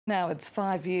Now it's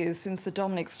 5 years since the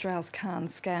Dominic Strauss-Kahn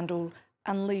scandal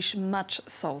unleashed much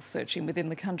soul-searching within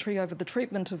the country over the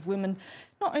treatment of women,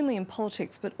 not only in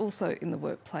politics but also in the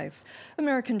workplace.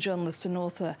 American journalist and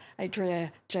author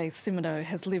Adria J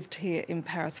has lived here in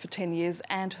Paris for 10 years,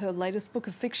 and her latest book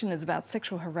of fiction is about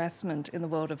sexual harassment in the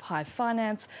world of high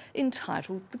finance,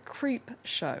 entitled The Creep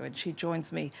Show. And she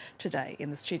joins me today in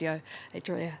the studio.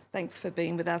 Adria, thanks for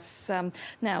being with us.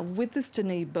 Now, with this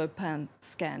Denis Baupin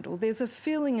scandal, there's a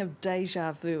feeling of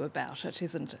déjà vu about it,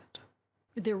 isn't it?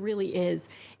 There really is.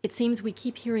 It seems we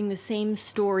keep hearing the same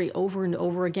story over and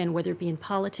over again, whether it be in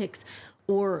politics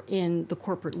or in the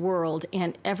corporate world.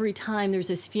 And every time there's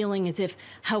this feeling as if,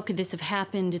 how could this have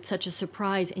happened? It's such a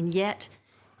surprise. And yet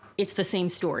it's the same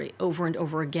story over and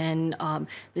over again,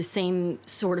 the same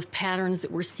sort of patterns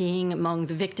that we're seeing among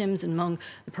the victims and among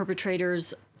the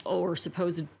perpetrators or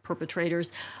supposed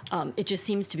perpetrators. It just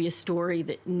seems to be a story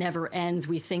that never ends.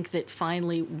 We think that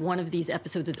finally one of these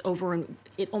episodes is over, and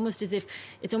it's almost as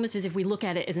if we look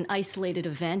at it as an isolated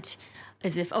event,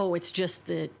 as if, oh, it's just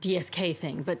the DSK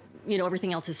thing, but you know,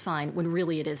 everything else is fine, when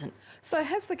really it isn't. So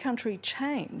has the country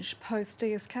changed post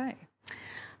DSK?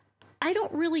 I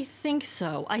don't really think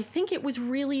so. I think it was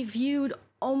really viewed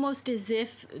almost as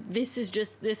if this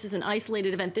is an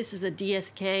isolated event, this is a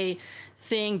DSK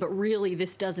thing, but really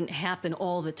this doesn't happen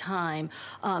all the time.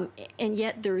 And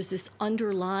yet there's this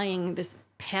underlying, this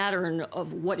pattern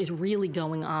of what is really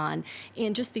going on.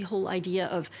 And just the whole idea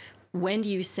of, when do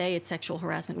you say it's sexual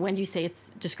harassment? When do you say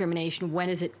it's discrimination? When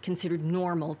is it considered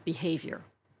normal behavior?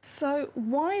 So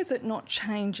why is it not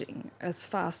changing as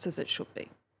fast as it should be?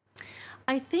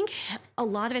 I think a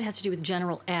lot of it has to do with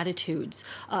general attitudes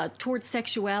towards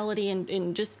sexuality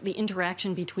and just the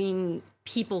interaction between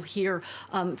people here.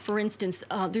 For instance,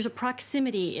 there's a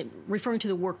proximity, referring to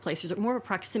the workplace, there's more of a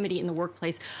proximity in the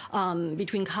workplace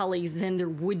between colleagues than there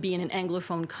would be in an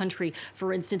Anglophone country.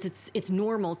 For instance, it's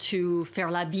normal to faire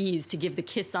la bise, to give the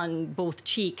kiss on both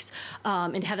cheeks,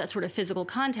 and to have that sort of physical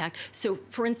contact. So,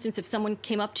 for instance, if someone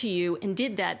came up to you and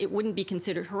did that, it wouldn't be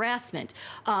considered harassment.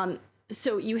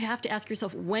 So you have to ask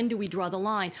yourself, when do we draw the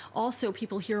line? Also,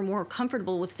 people here are more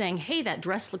comfortable with saying, hey, that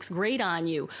dress looks great on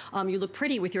you. You look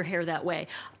pretty with your hair that way.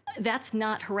 That's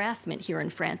not harassment here in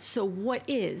France. So what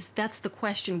is? That's the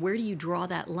question. Where do you draw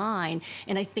that line?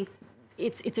 And I think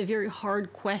it's a very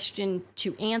hard question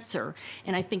to answer.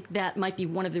 And I think that might be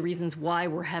one of the reasons why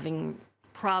we're having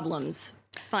problems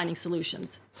finding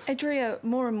solutions. Adria,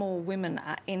 more and more women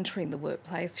are entering the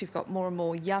workplace. You've got more and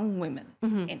more young women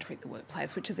entering the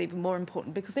workplace, which is even more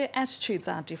important because their attitudes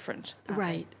are different.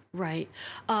 Right. Right.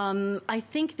 I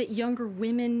think that younger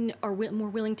women are more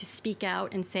willing to speak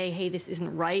out and say, hey, this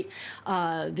isn't right,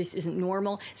 this isn't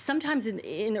normal. Sometimes in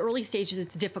the early stages,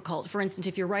 it's difficult. For instance,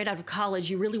 if you're right out of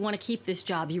college, you really want to keep this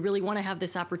job, you really want to have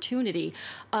this opportunity.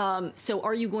 So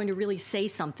are you going to really say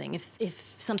something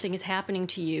if something is happening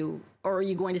to you? Or are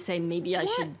you going to say, maybe I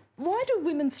should... Why do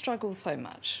women struggle so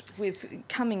much with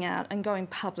coming out and going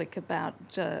public about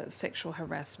sexual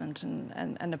harassment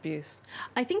and abuse?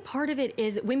 I think part of it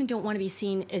is that women don't want to be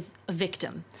seen as a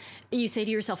victim. You say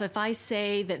to yourself, if I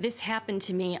say that this happened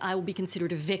to me, I will be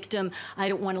considered a victim. I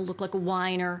don't want to look like a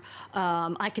whiner.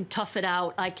 I can tough it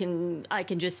out. I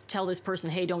can just tell this person,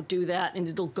 hey, don't do that, and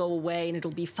it'll go away and it'll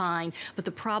be fine. But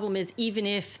the problem is, even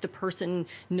if the person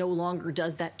no longer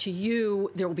does that to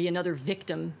you, there will be another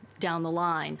victim down the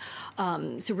line.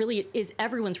 So really it is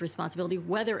everyone's responsibility,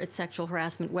 whether it's sexual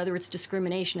harassment, whether it's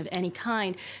discrimination of any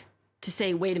kind, to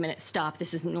say, wait a minute, stop,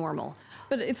 this isn't normal.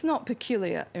 But it's not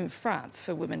peculiar in France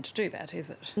for women to do that, is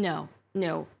it? No,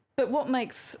 no. But what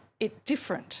makes it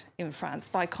different in France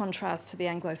by contrast to the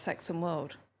Anglo-Saxon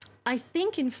world? I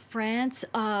think in France,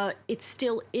 it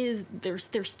still is, there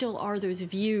still are those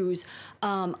views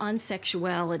on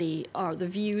sexuality, or the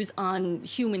views on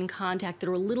human contact that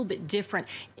are a little bit different.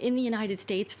 In the United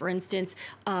States, for instance,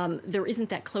 there isn't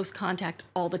that close contact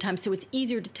all the time, so it's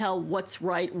easier to tell what's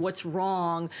right, what's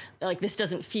wrong. Like, this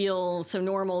doesn't feel so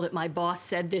normal that my boss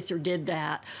said this or did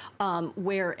that.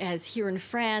 Whereas here in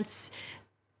France,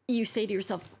 you say to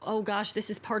yourself, oh gosh, this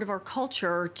is part of our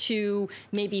culture to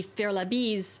maybe faire la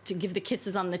bise, to give the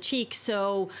kisses on the cheek.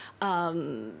 So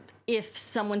if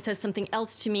someone says something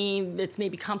else to me that's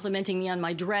maybe complimenting me on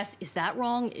my dress, is that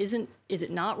wrong? Is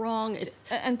it not wrong?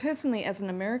 And personally, as an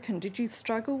American, did you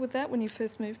struggle with that when you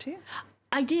first moved here?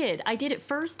 I did. At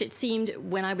first. It seemed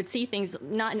when I would see things,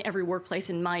 not in every workplace,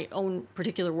 in my own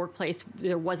particular workplace,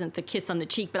 there wasn't the kiss on the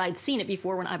cheek, but I'd seen it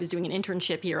before when I was doing an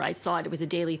internship here. I saw it. It was a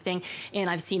daily thing. And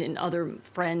I've seen it in other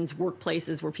friends'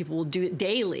 workplaces where people will do it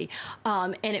daily.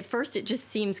 And at first, it just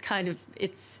seems kind of,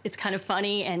 it's kind of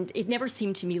funny. And it never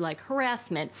seemed to me like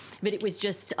harassment, but it was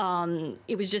just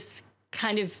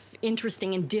kind of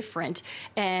interesting and different,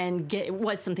 and it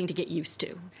was something to get used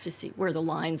to see where the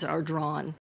lines are drawn.